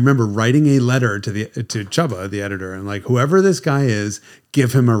remember writing a letter to Chubba, the editor, and like, whoever this guy is,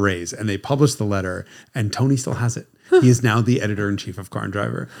 give him a raise. And they published the letter, and Tony still has it. He is now the editor-in-chief of Car and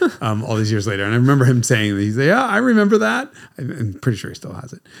Driver all these years later. And I remember him saying, yeah, I remember that. I'm pretty sure he still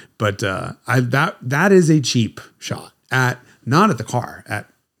has it. But that is a cheap shot not at the car, at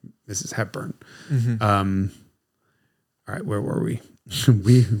Mrs. Hepburn. Mm-hmm. All right, where were we?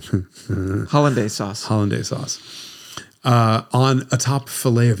 Hollandaise sauce. Hollandaise sauce. On a top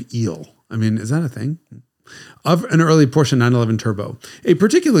fillet of eel. I mean, is that a thing? Of an early Porsche 911 Turbo. A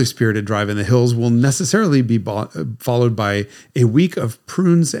particularly spirited drive in the hills will necessarily be followed by a week of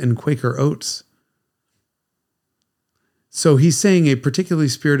prunes and Quaker oats. So he's saying a particularly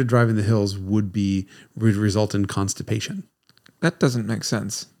spirited drive in the hills would result in constipation. That doesn't make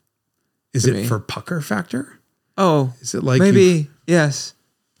sense. Is it for pucker factor? Oh, is it like maybe? Yes.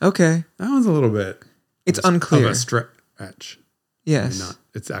 Okay. That one's a little bit. It's unclear. Of a stretch. Yes.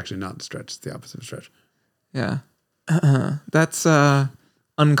 It's actually not stretch. It's the opposite of stretch. Yeah. That's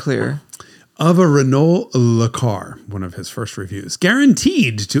unclear. Of a Renault Le Car, one of his first reviews.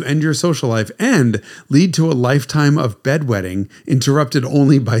 Guaranteed to end your social life and lead to a lifetime of bedwetting interrupted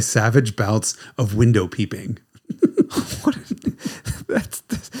only by savage bouts of window peeping.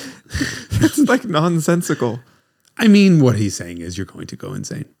 That's like nonsensical. I mean, what he's saying is you're going to go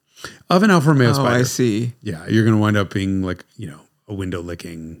insane. Of an Alfa Romeo Spider. I see. Yeah, you're going to wind up being like, a window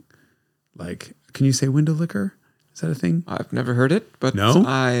licking, like, can you say window licker? Is that a thing? I've never heard it, but no?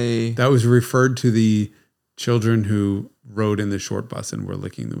 That was referred to the children who rode in the short bus and were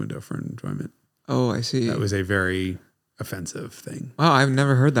licking the window for enjoyment. Oh, I see. That was a very offensive thing. Wow, I've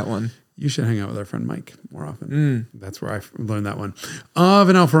never heard that one. You should hang out with our friend Mike more often. That's where I learned that one. Of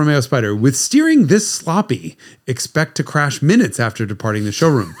an Alfa Romeo Spider. With steering this sloppy, expect to crash minutes after departing the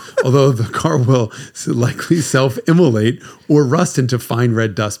showroom, although the car will likely self-immolate or rust into fine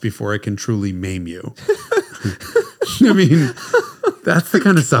red dust before it can truly maim you. I mean, that's the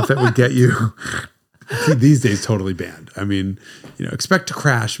kind of stuff that would get you these days totally banned. I mean, expect to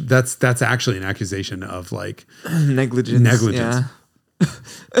crash. That's actually an accusation of like negligence. Yeah.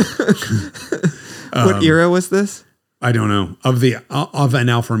 What era was this? I don't know. Of an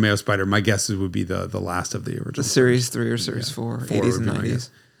Alfa Romeo Spider, my guess would be the last of the original. The Series 3 or Series 4, 80s and 90s.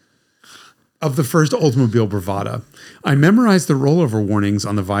 Of the first Oldsmobile Bravada, I memorized the rollover warnings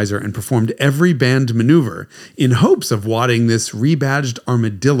on the visor and performed every banned maneuver in hopes of wadding this rebadged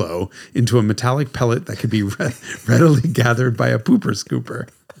armadillo into a metallic pellet that could be readily gathered by a pooper scooper.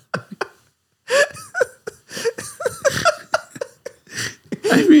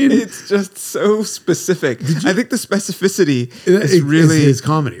 I mean, it's just so specific. I think the specificity is really his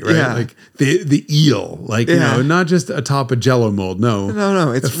comedy, right? Yeah. Like the eel, like not just atop a Jello mold. No,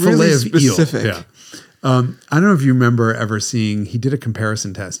 it's really specific. Yeah. I don't know if you remember ever seeing. He did a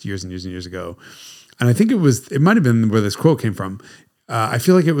comparison test years and years and years ago, and I think it might have been where this quote came from. I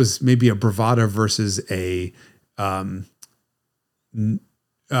feel like it was maybe a Bravada versus a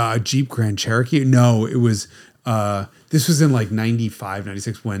Jeep Grand Cherokee. No, it was. This was in like 95,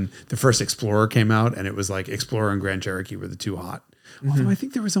 96 when the first Explorer came out, and it was like Explorer and Grand Cherokee were the two hot. Although I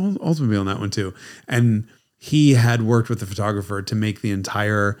think there was an Oldsmobile in that one too. And he had worked with the photographer to make the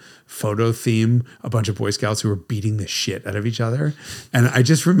entire photo theme a bunch of Boy Scouts who were beating the shit out of each other. And I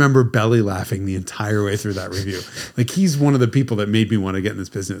just remember belly laughing the entire way through that review. Like, he's one of the people that made me want to get in this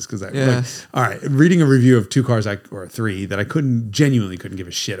business. Cause all right, reading a review of two cars or three that I genuinely couldn't give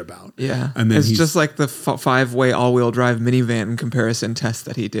a shit about. Yeah. And then it's just like the 5-way all-wheel drive minivan comparison test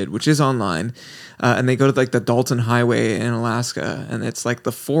that he did, which is online. And they go to like the Dalton Highway in Alaska, and it's like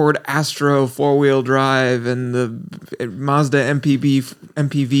the Ford Astro 4-wheel drive and the Mazda MPV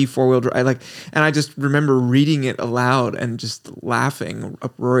 4-wheel drive. And I just remember reading it aloud and just laughing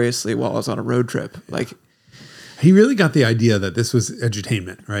uproariously while I was on a road trip. He really got the idea that this was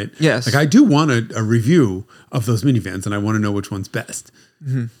edutainment, right? Yes. Like, I do want a review of those minivans, and I want to know which one's best.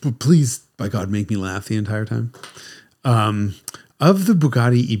 Mm-hmm. But please, by God, make me laugh the entire time. Of the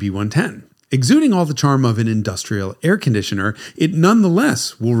Bugatti EB110. Exuding all the charm of an industrial air conditioner, it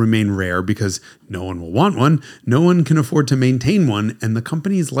nonetheless will remain rare because no one will want one, no one can afford to maintain one, and the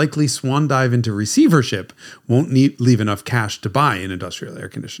company's likely swan dive into receivership won't leave enough cash to buy an industrial air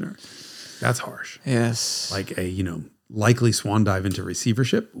conditioner. That's harsh. Yes. Like a, likely swan dive into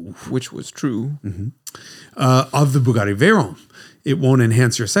receivership. Which was true. Mm-hmm. Of the Bugatti Veyron, it won't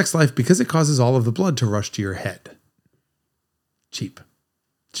enhance your sex life because it causes all of the blood to rush to your head.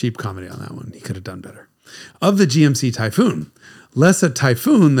 Cheap comedy on that one. He could have done better. Of the GMC Typhoon, less a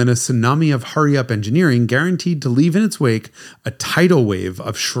typhoon than a tsunami of hurry-up engineering guaranteed to leave in its wake a tidal wave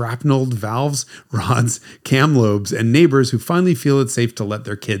of shrapnelled valves, rods, cam lobes, and neighbors who finally feel it's safe to let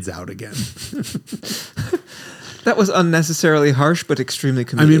their kids out again. That was unnecessarily harsh, but extremely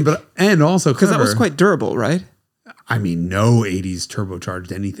comedic. I mean, and also because that was quite durable, right? I mean, no 80s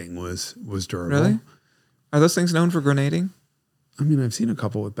turbocharged anything was durable. Really? Are those things known for grenading? I mean, I've seen a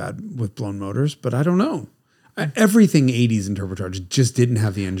couple with blown motors, but I don't know. Everything 80s and turbocharged just didn't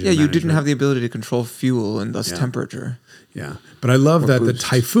have the engine. Yeah, you didn't have the ability to control fuel and thus temperature. Yeah, but I love that the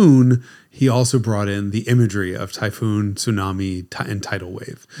Typhoon, he also brought in the imagery of typhoon, tsunami, and tidal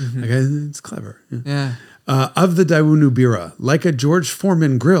wave. Mm-hmm. It's clever. Yeah. Of the Daewoo Nubira, like a George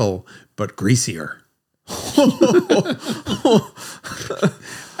Foreman grill, but greasier.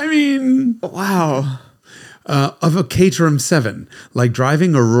 I mean, wow. Of a Caterham 7, like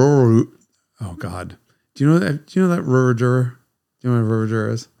driving a rural route. Oh God, do you know that Rover Juror? Do you know what a Rover Juror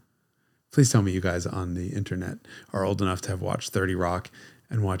is? Please tell me you guys on the internet are old enough to have watched 30 Rock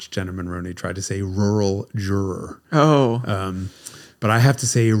and watched Jenna Monroney try to say rural juror. Oh. But I have to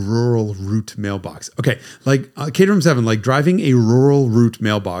say rural route mailbox. Okay, like Caterham 7, like driving a rural route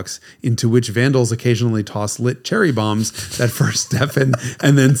mailbox into which vandals occasionally toss lit cherry bombs that first deafen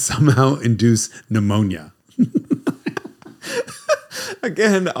and then somehow induce pneumonia.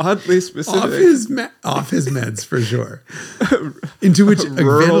 Again, oddly specific. Off his meds for sure. Into which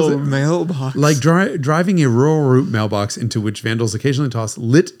rural mailbox, like driving a rural route mailbox into which vandals occasionally toss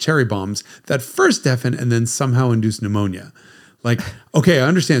lit cherry bombs that first deafen and then somehow induce pneumonia. Like, okay, I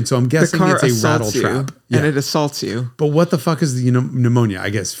understand. So I'm guessing it's a rattle trap, and it assaults you. But what the fuck is the pneumonia? I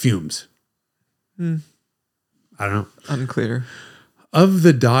guess fumes. I I don't know. Unclear. Of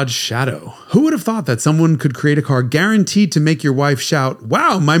the Dodge Shadow. Who would have thought that someone could create a car guaranteed to make your wife shout,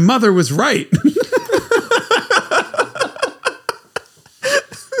 "Wow, my mother was right."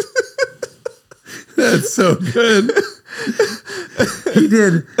 That's so good. He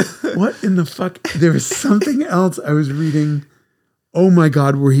did. What in the fuck? There was something else I was reading. Oh my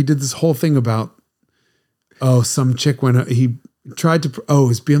God, where he did this whole thing about, some chick he tried to, it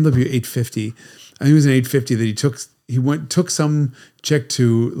was BMW 850. I think it was an 850 that he took some chick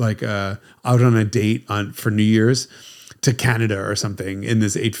to like out on a date for New Year's to Canada or something in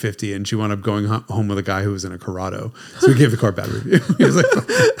this 850, and she wound up going home with a guy who was in a Corrado. So he gave the car a bad review. He was like,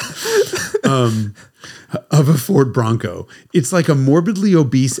 of a Ford Bronco. It's like a morbidly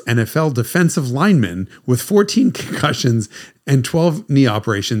obese NFL defensive lineman with 14 concussions and 12 knee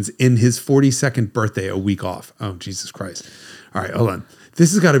operations in his 42nd birthday, a week off. Oh, Jesus Christ. All right, hold on.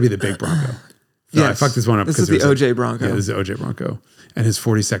 This has got to be the big Bronco. No, I fucked this one up. This is the OJ Bronco. Yeah, this is the OJ Bronco. And his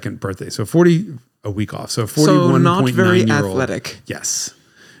 42nd birthday. So 40, a week off. So 41.9 not very year old. athletic. Yes.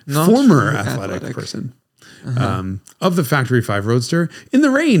 Not Former very athletic person. Of the Factory 5 Roadster. In the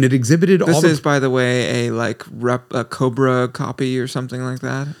rain, it exhibited This is, by the way, a Cobra copy or something like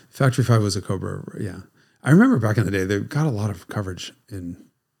that. Factory 5 was a Cobra, yeah. I remember back in the day, they got a lot of coverage in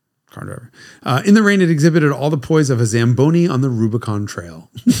Car Driver. In the rain, it exhibited all the poise of a Zamboni on the Rubicon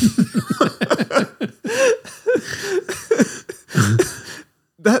Trail.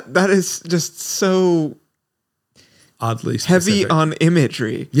 That is just so Oddly specific. heavy on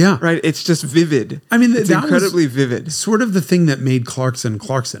imagery. Yeah. Right? It's just vivid. I mean, it's incredibly vivid. Sort of the thing that made Clarkson,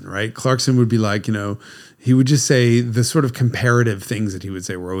 right? Clarkson would be like, he would just say the sort of comparative things that he would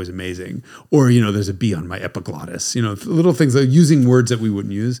say were always amazing. Or, there's a B on my epiglottis. Little things like using words that we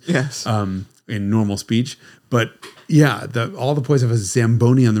wouldn't use. Yes. In normal speech. But yeah, all the poise of a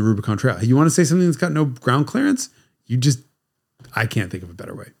Zamboni on the Rubicon Trail. You want to say something that's got no ground clearance? I can't think of a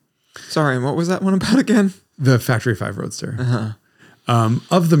better way. Sorry, what was that one about again? The Factory 5 Roadster.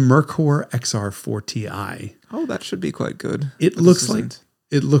 Of the Mercor XR4 Ti. Oh, that should be quite good. It looks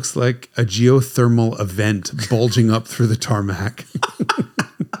like a geothermal event bulging up through the tarmac.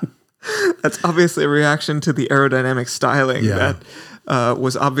 That's obviously a reaction to the aerodynamic styling that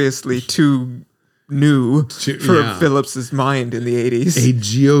was obviously too new for Phillips's mind in the 80s. A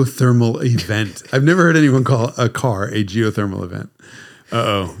geothermal event. I've never heard anyone call a car a geothermal event.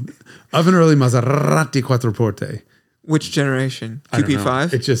 Uh-oh. Of an early Maserati Quattroporte. Which generation?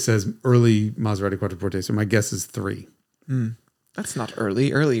 QP5? It just says early Maserati Quattroporte, so my guess is 3. That's not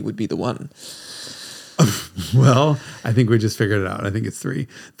early. Early would be the 1. Well, I think we just figured it out. I think it's 3.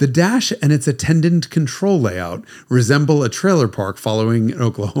 The dash and its attendant control layout resemble a trailer park following an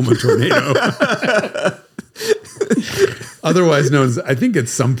Oklahoma tornado. Otherwise known as, I think at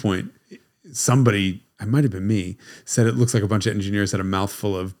some point, somebody, it might have been me, said it looks like a bunch of engineers had a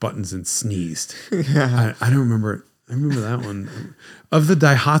mouthful of buttons and sneezed. Yeah. I don't remember it. I remember that one. Of the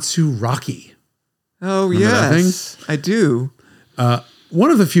Daihatsu Rocky. Oh, Remember that yes. I do. One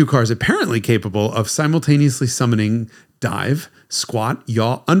of the few cars apparently capable of simultaneously summoning dive, squat,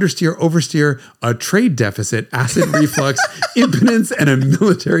 yaw, understeer, oversteer, a trade deficit, acid reflux, impotence, and a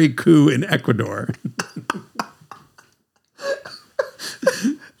military coup in Ecuador.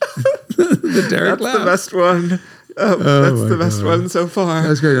 The Derek That's the best one. That's the best one so far.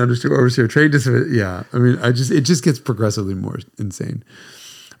 That's great. Understeer, oversteer, trade deficit. Yeah. I mean, it just gets progressively more insane.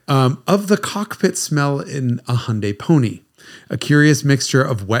 Of the cockpit smell in a Hyundai Pony. A curious mixture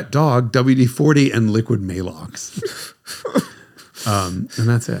of wet dog, WD-40, and liquid Maalox. And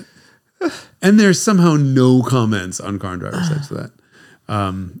that's it. And there's somehow no comments on Car and Driver Site to that.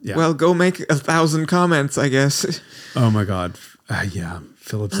 Yeah. Well, go make 1,000 comments, I guess. Oh my God. Yeah.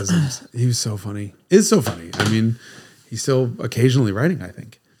 Phillipsisms. He was so funny. Is so funny. I mean, he's still occasionally writing, I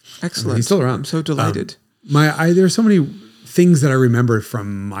think. Excellent. He's still around. I'm so delighted. There's so many things that I remember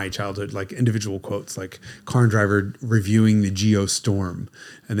from my childhood, like individual quotes, like Car and Driver reviewing the Geo Storm.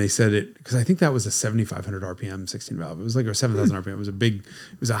 And they said it, because I think that was a 7,500 RPM 16 valve. It was like a 7,000 RPM.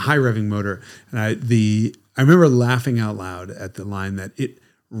 It was a high revving motor. And I remember laughing out loud at the line that it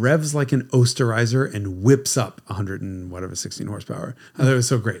revs like an Osterizer and whips up 16 horsepower. I thought it was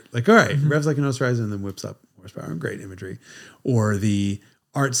so great. Like, all right, revs like an Osterizer and then whips up horsepower. Great imagery. Or the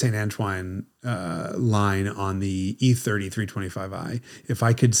Art St. Antoine line on the E30 325i. If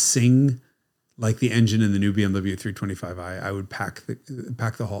I could sing like the engine in the new BMW 325i, I would pack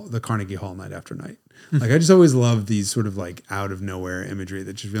the Carnegie Hall night after night. Like I just always love these sort of like out of nowhere imagery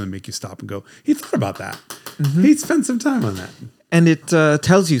that just really make you stop and go, he thought about that. He spent some time on that. And it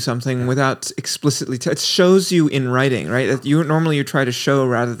tells you something without explicitly. It shows you in writing, right? Normally you try to show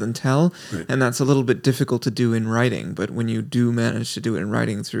rather than tell, Right. and that's a little bit difficult to do in writing. But when you do manage to do it in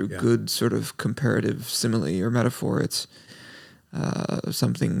writing through good sort of comparative simile or metaphor, it's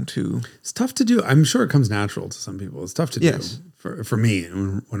something to. It's tough to do. I'm sure it comes natural to some people. It's tough to Yes. do for me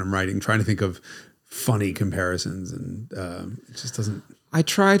when I'm writing, trying to think of funny comparisons, and it just doesn't. I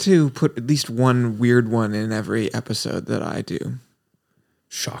try to put at least one weird one in every episode that I do.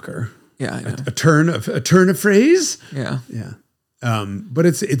 Shocker. Yeah, I know. A turn of phrase. Yeah. Yeah. But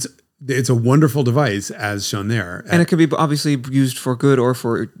it's a wonderful device as shown there. And it can be obviously used for good or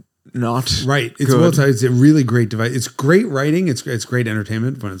for not. Right. It's good. it's a really great device. It's great writing. It's great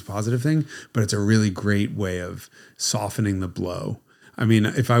entertainment when it's a positive thing, but it's a really great way of softening the blow. I mean,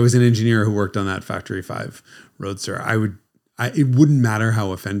 if I was an engineer who worked on that Factory 5 Roadster, it wouldn't matter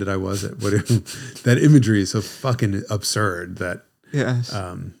how offended I was at that imagery is so fucking absurd that, Yes.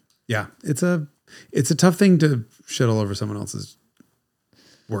 yeah, it's a tough thing to shit all over someone else's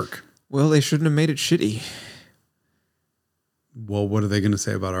work. Well, they shouldn't have made it shitty. Well, what are they going to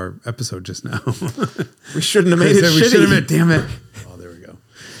say about our episode just now? We shouldn't have made it We shitty. should have damn it. Oh, there we go.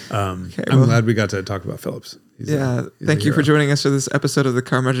 I'm glad we got to talk about Phillips. He's thank a you for hero. joining us for this episode of the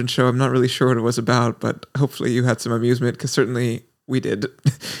Carmudgeon Show. I'm not really sure what it was about, but hopefully you had some amusement, because certainly we did.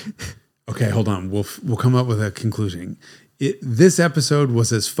 Okay, hold on. We'll come up with a conclusion. This episode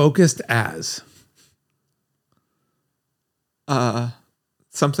was as focused as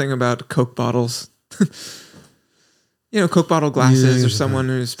Something about Coke bottles. Coke bottle glasses Yeah, or someone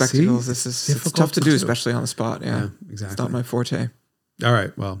who's spectacles. See? It's Difficult tough to to do, do. especially on the spot. Yeah, exactly. It's not my forte. All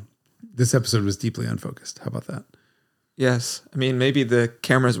right. Well, this episode was deeply unfocused. How about that? Yes. I mean, maybe the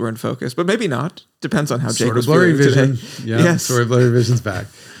cameras were in focus, but maybe not. Depends on how Jake Sort of was blurry feeling vision. today. Yeah. Yes. Sort of blurry vision's back.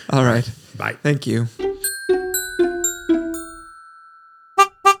 All right. Bye. Thank you.